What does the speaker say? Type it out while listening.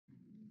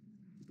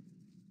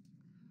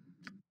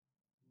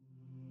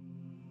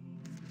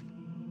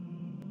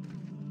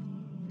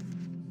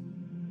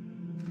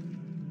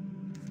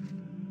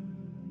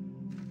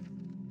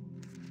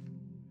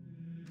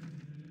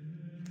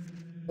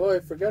Oh, I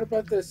forgot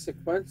about the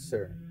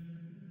sequencer.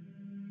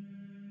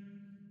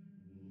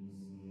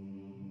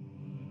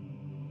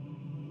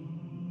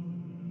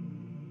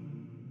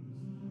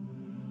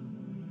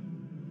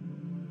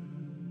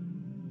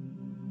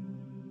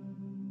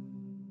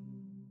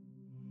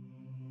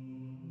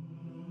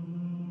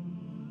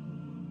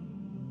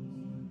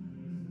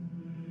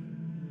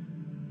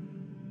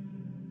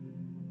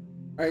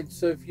 Alright,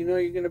 so if you know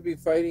you're going to be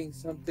fighting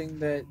something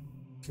that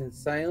can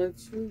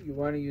silence you, you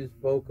want to use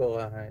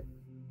vocalize.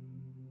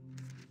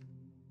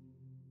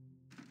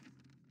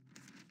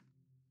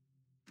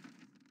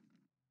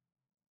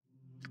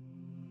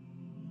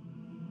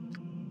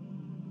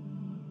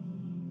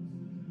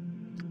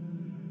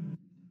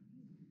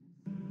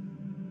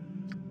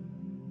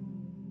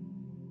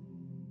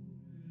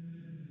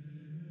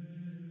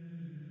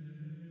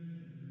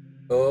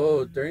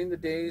 Oh, during the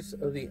days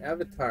of the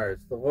avatars,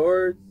 the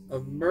Lord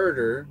of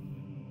Murder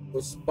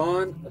will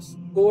spawn a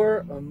score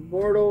of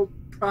mortal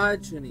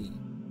progeny.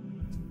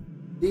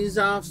 These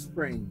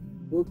offspring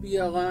will be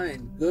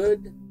aligned,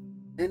 good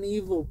and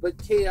evil,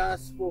 but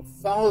chaos will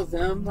follow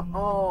them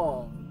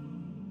all.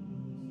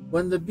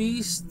 When the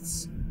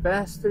beast's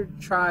bastard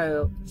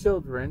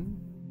children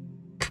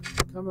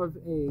come of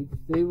age,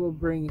 they will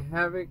bring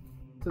havoc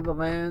to the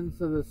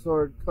lands of the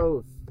Sword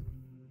Coast.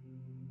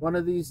 One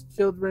of these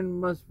children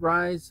must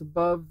rise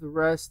above the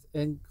rest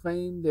and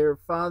claim their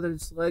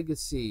father's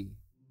legacy.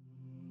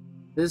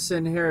 This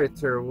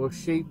inheritor will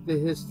shape the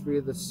history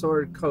of the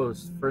Sword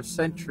Coast for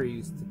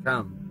centuries to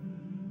come.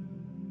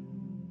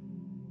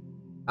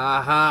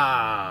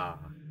 Aha!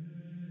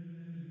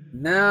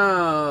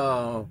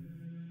 Now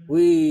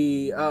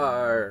we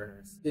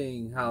are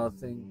seeing how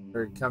things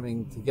are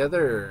coming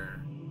together.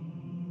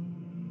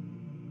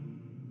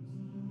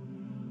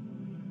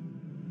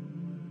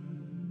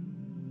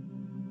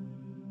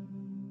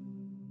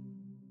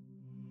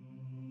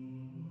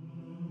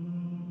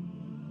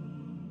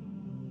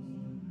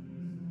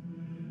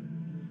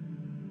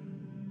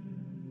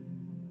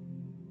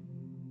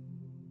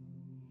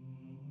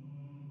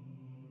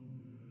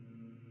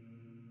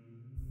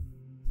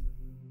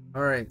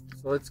 All right,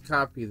 so let's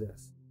copy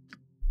this.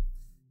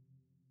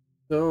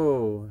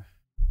 So,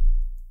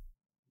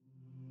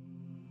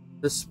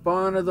 the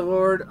spawn of the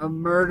Lord of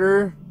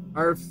Murder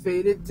are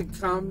fated to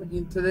come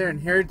into their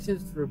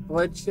inheritance for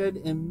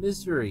bloodshed and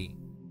misery.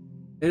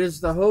 It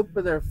is the hope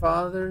of their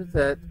father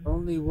that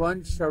only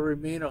one shall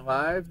remain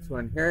alive to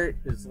inherit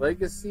his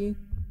legacy.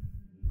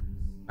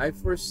 I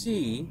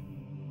foresee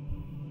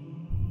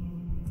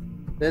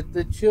that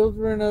the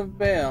children of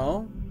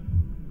Baal,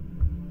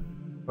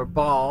 or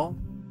Baal,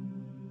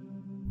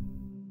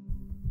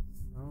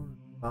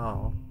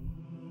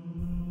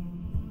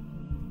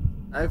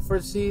 I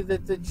foresee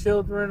that the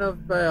children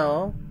of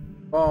Baal,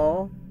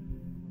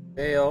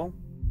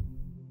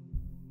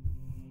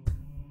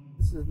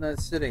 this is not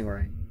sitting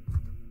right.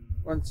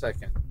 1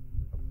 second.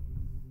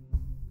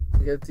 I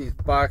got these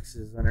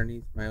boxes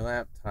underneath my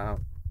laptop.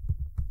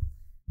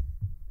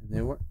 And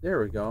they were, there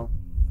we go.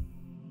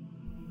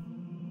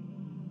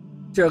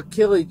 Shall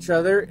kill each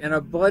other in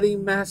a bloody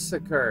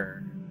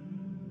massacre.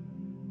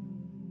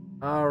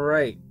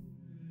 Alright.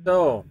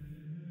 So,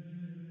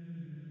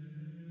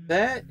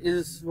 that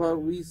is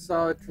what we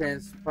saw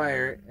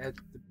transpire at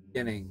the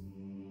beginning.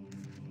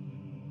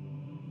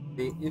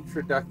 The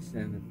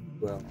introduction, if you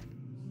will,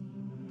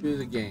 to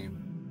the game.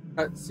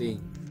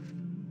 Cutscene.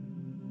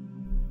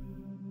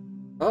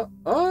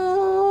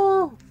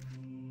 Oh!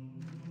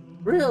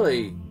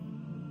 Really?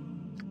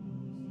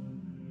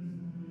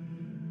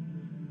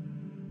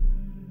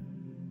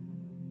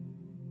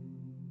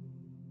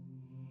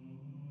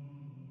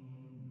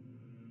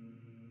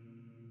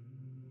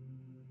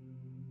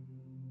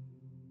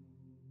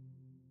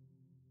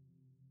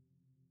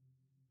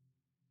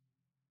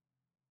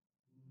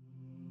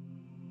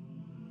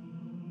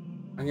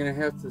 I'm gonna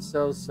have to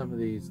sell some of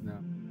these now.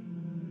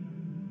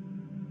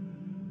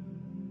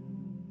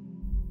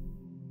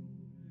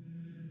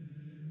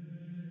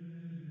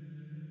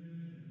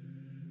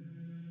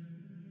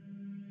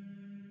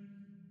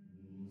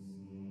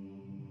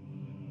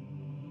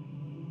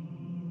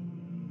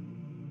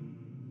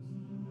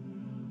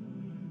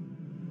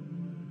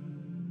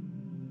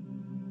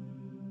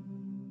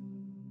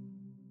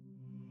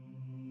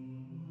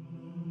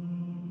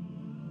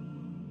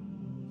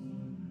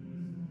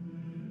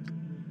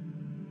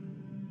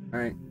 All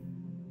right.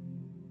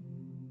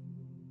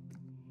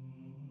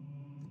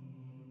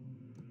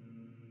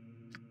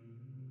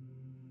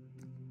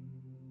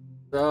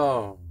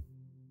 So,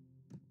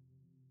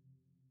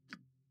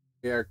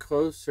 we are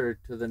closer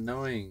to the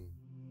knowing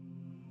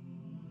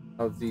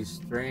of these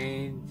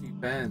strange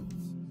events.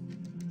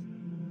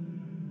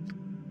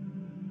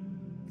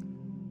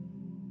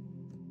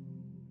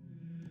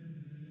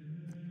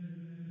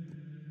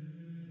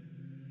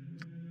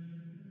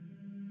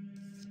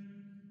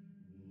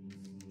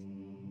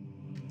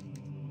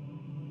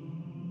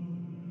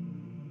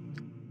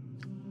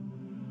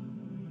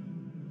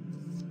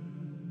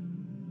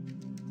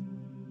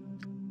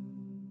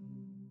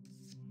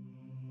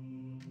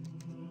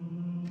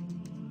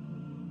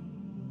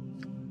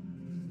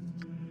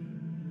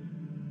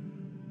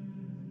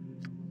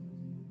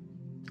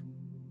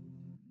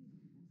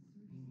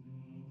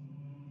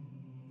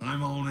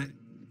 I'm on it.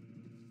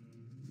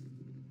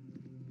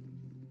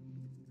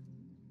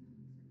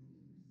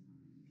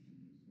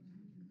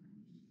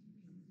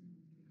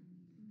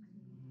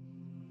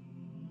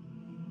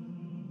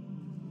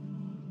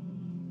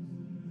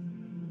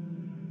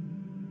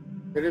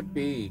 Could it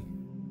be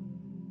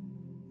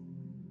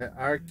that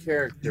our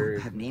character You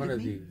is have one needed of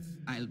me? these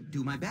I'll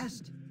do my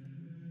best.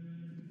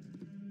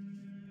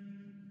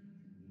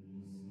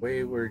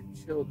 wayward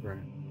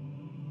children?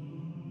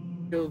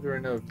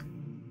 Children of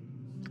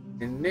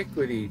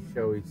iniquity,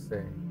 shall we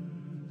say?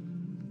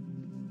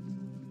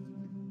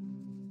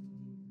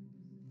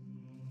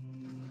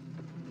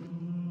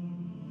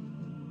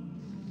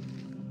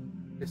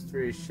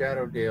 History of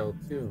Shadowdale,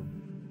 too.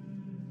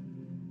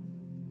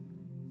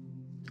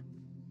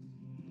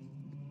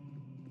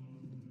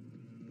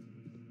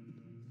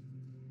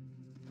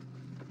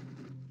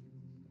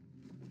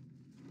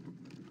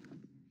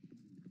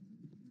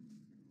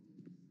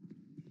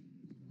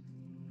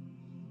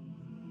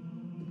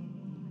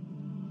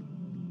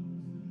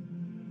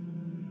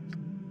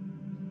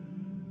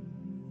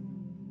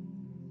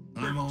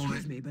 I'm on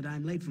Excuse it. me, but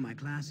I'm late for my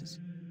classes.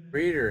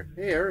 Reader,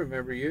 hey, I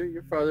remember you.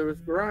 Your father was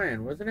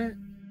Brian, wasn't it?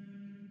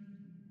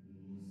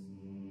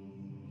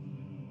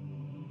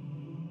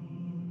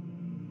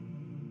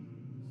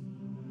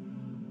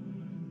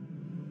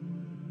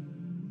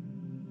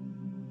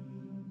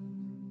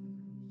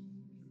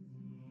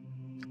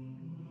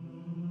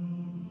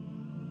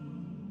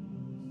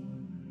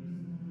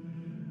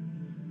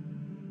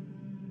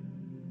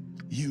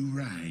 You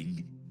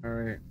rang. All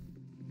right.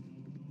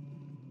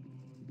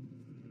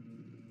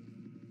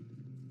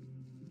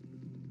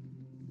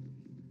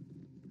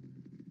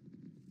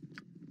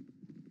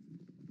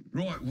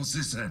 Right, what's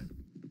this then?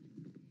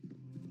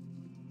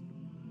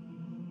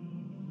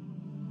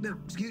 No,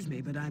 excuse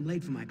me, but I'm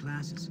late for my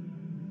classes.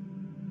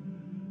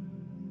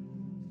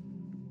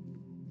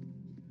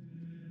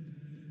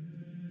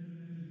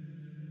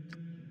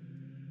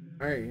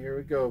 All right, here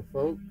we go,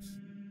 folks.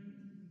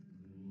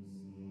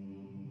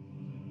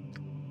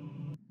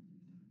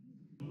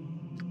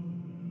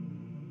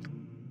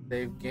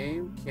 Save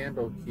game,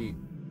 Candlekeep.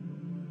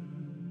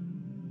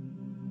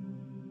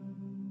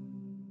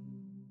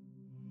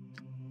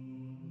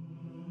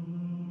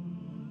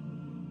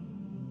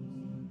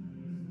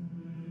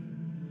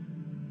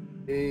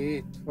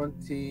 Day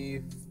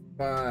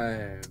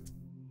 25.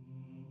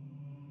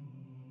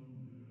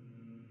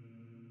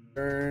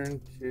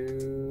 Turn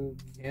to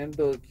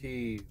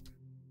Candlekeep.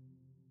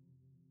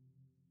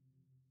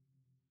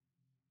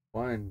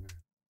 1.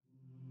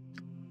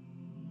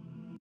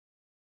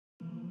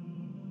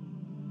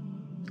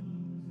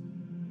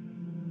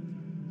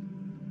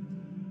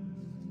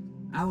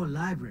 Our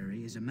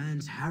library is a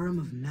man's harem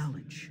of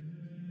knowledge.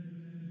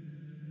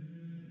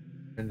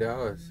 And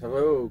Dallas.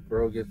 Hello,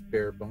 Grogus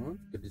Barebones.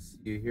 Good to see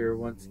you here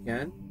once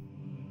again.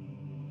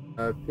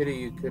 Pity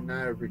you could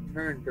not have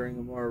returned during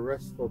a more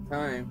restful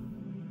time.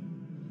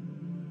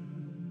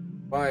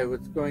 Why?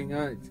 What's going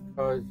on that should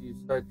cause you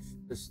such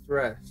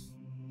distress?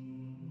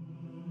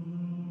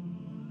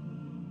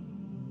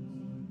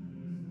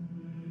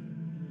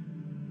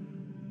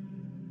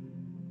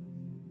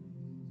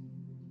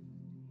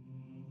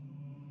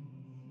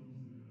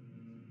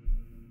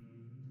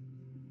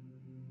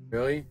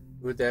 Really?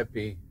 Who would that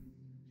be?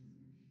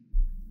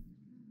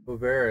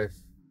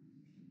 Ovaris.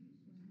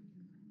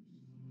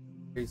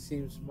 He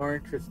seems more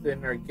interested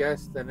in our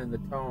guests than in the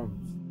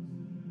tomes.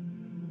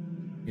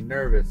 You're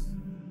nervous.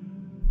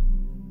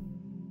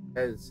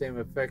 Had the same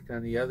effect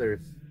on the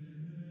others.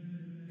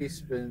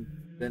 He's been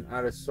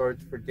out of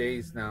sorts for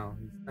days now.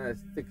 He's not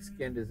as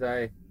thick-skinned as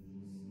I.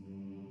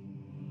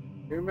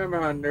 You remember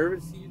how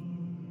nervous he used to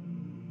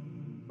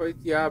be?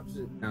 Quite the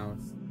opposite now.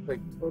 Seems like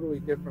a totally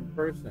different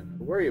person.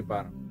 I worry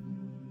about him.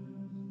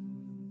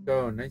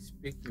 Go. Nice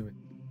speaking with you.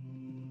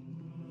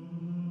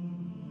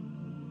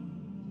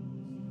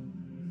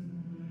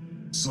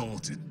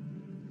 Sorted.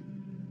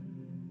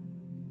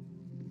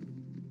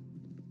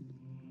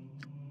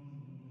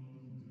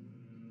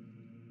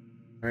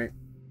 All right.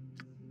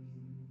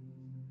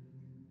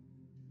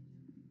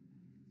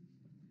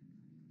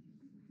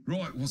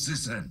 Right, what's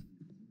this then?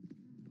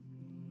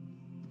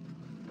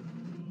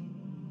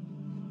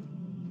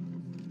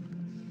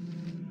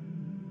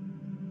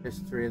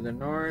 History of the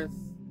North.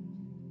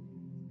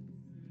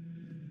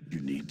 You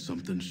need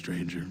something,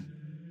 stranger?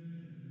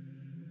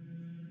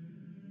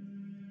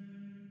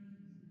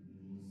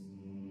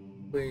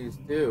 Please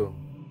do.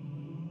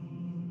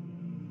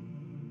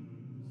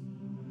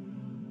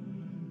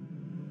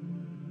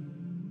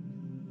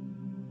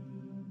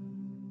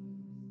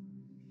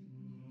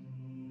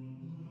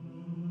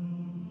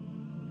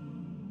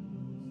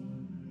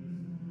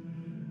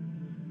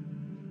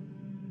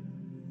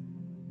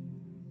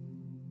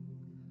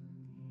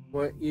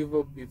 What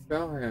evil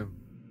befell him,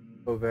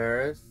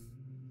 Ovaris?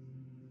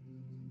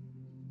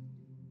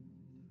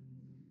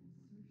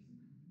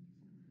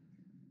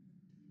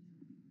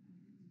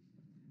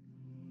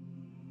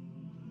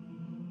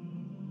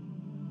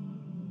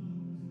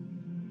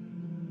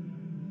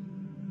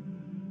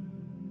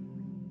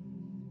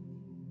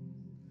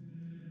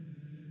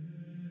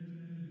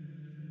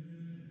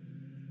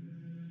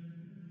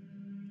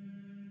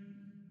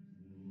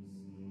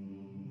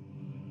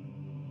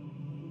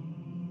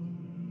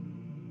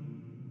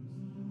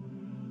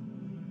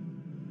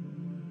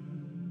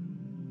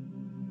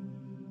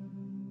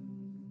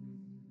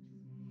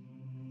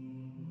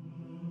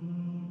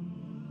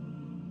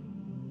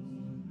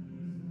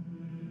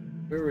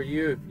 Where were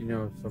you if you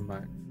know so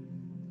much?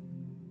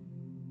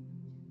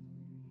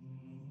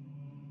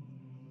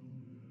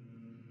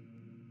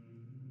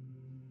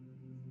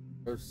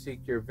 Go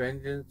seek your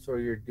vengeance or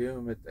your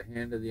doom at the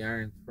hand of the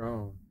Iron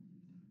Throne.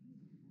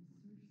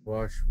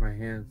 Wash my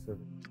hands of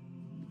it.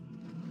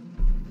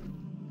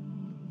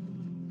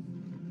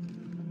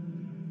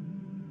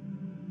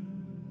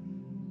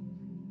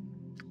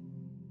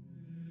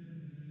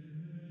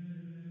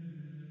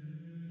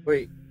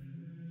 Wait,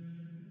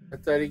 I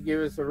thought he gave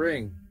us a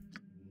ring.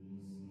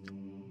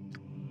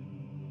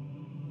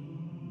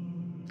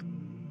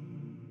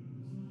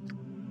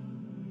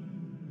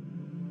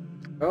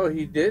 Oh,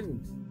 he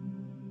didn't.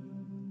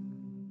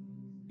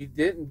 He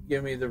didn't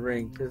give me the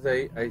ring because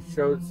I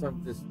showed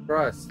some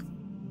distrust.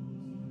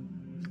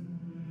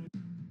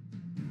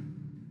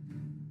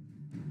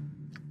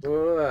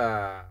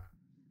 Ugh.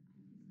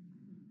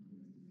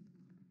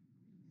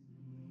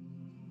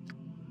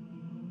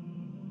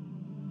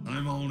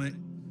 I'm on it.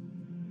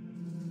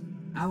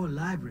 Our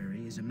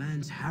library is a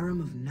man's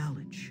harem of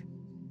knowledge.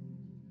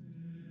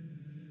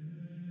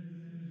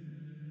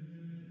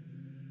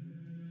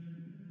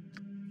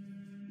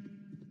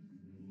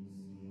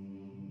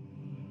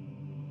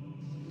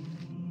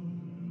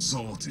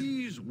 Sorted.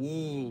 These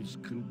walls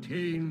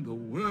contain the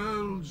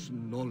world's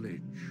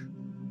knowledge.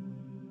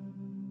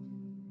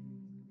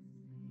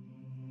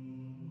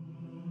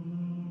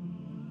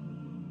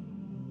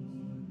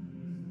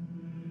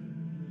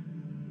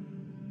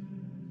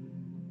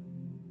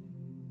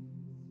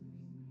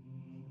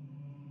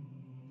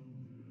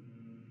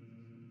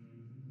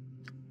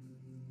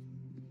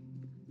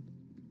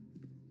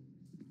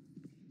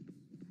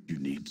 You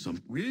need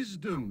some.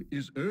 Wisdom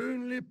is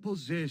only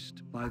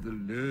possessed by the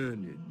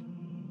learned.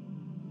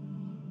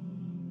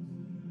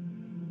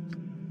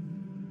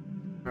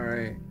 All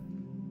right.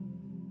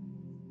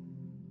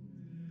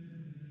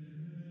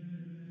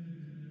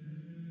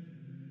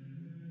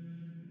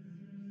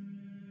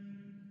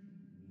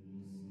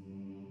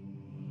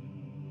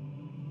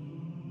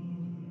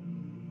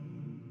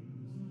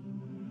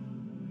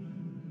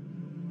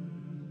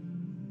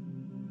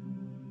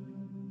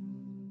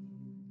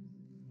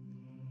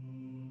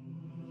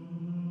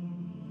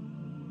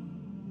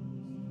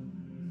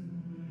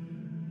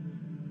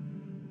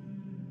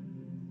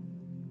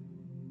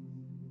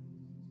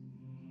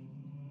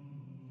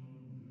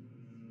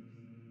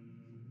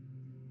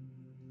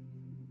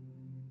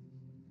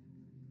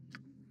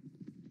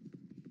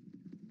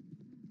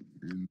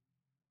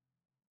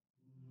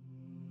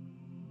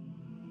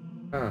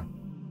 Huh.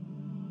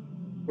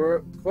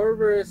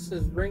 Corvus'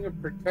 ring of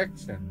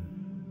protection.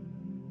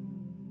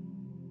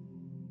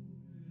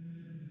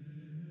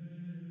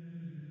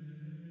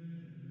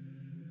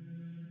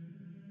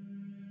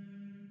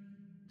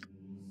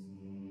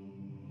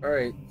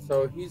 Alright,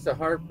 so he's a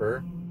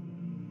harper.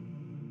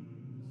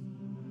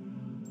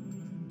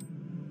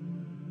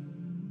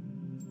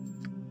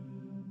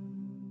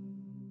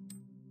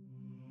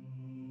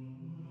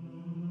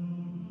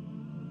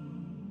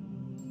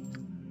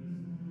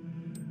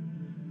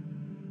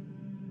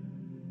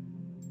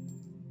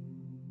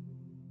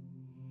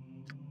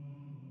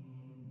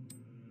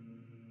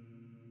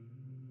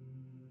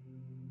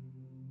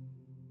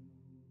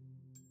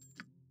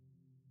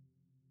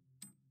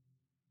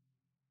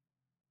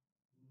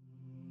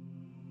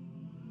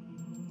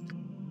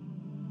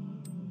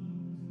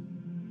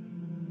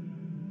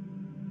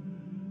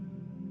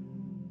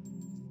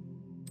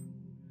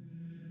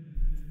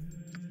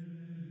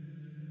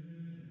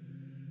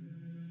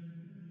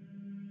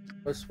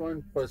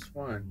 +1,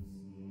 +1.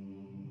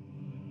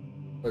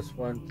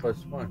 +1,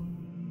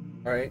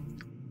 +1. Alright.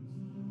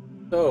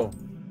 So,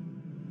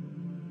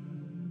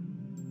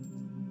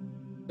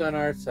 it's on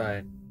our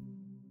side.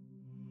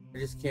 I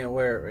just can't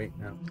wear it right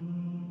now.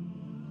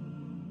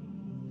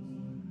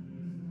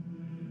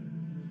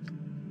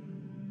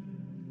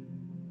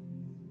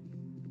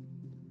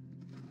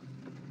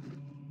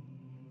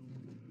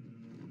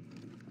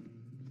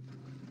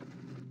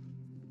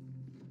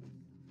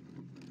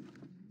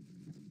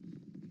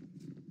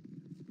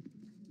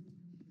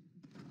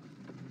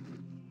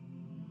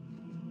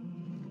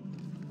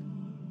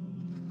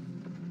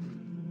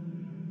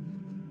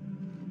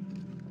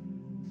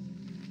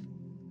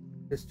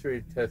 History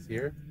of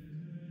Tethir.